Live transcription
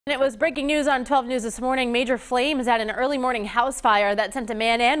And it was breaking news on 12 News this morning. Major flames at an early morning house fire that sent a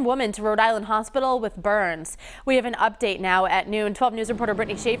man and woman to Rhode Island Hospital with burns. We have an update now at noon. 12 News reporter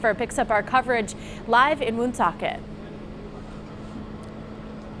Brittany Schaefer picks up our coverage live in Woonsocket.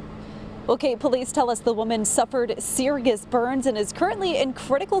 Okay, police tell us the woman suffered serious burns and is currently in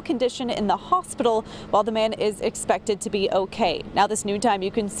critical condition in the hospital, while the man is expected to be okay. Now this noontime,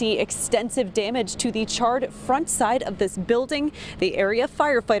 you can see extensive damage to the charred front side of this building. The area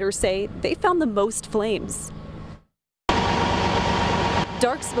firefighters say they found the most flames.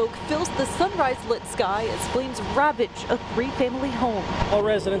 Dark smoke fills the sunrise-lit sky as flames ravage a three-family home. All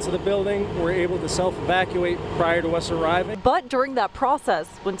residents of the building were able to self-evacuate prior to us arriving. But during that process,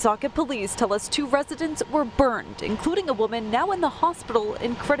 Woonsocket police tell us 2 residents were burned, including a woman now in the hospital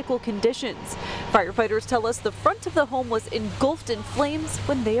in critical conditions. Firefighters tell us the front of the home was engulfed in flames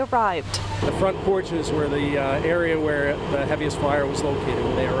when they arrived. The front porches were the area where the heaviest fire was located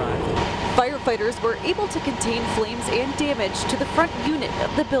when they arrived. Firefighters were able to contain flames and damage to the front unit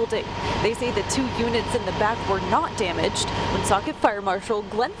of the building. They say the 2 units in the back were not damaged. Woonsocket Fire Marshal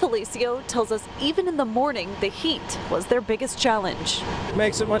Glenn Felicio tells us even in the morning, the heat was their biggest challenge. It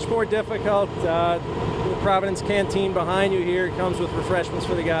makes it much more difficult. The Providence canteen behind you here comes with refreshments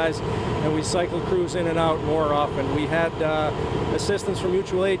for the guys, and we cycle crews in and out more often. We had assistance from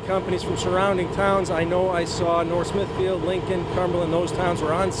mutual aid companies from surrounding towns. I saw North Smithfield, Lincoln, Cumberland, those towns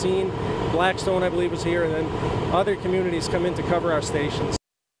were on scene. Blackstone, I believe, was here, and then other communities come in to cover our stations.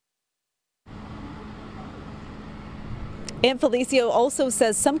 And Felicio also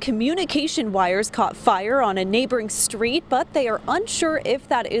says some communication wires caught fire on a neighboring street, but they are unsure if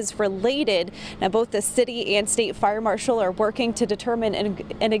that is related. Now, both the city and state fire marshal are working to determine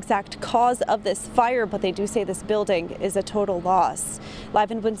an exact cause of this fire, but they do say this building is a total loss.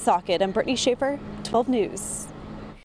 Live in Woonsocket, I'm Brittany Schaefer, 12 News.